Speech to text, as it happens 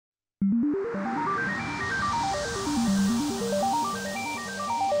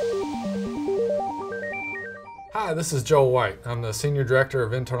Hi, this is Joel White. I'm the Senior Director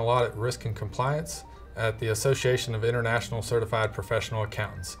of Internal Audit, Risk and Compliance at the Association of International Certified Professional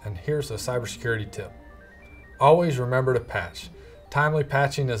Accountants, and here's a cybersecurity tip. Always remember to patch. Timely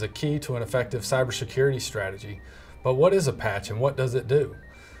patching is a key to an effective cybersecurity strategy, but what is a patch and what does it do?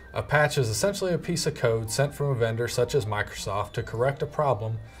 A patch is essentially a piece of code sent from a vendor such as Microsoft to correct a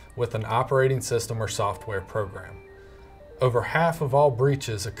problem with an operating system or software program. Over half of all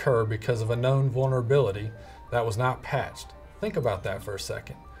breaches occur because of a known vulnerability that was not patched. Think about that for a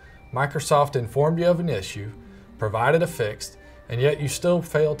second. Microsoft informed you of an issue, provided a fix, and yet you still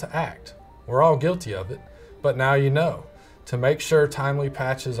failed to act. We're all guilty of it, but now you know. To make sure timely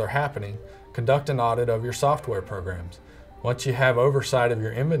patches are happening, conduct an audit of your software programs. Once you have oversight of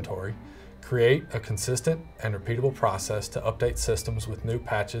your inventory, create a consistent and repeatable process to update systems with new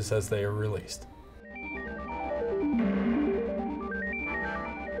patches as they are released.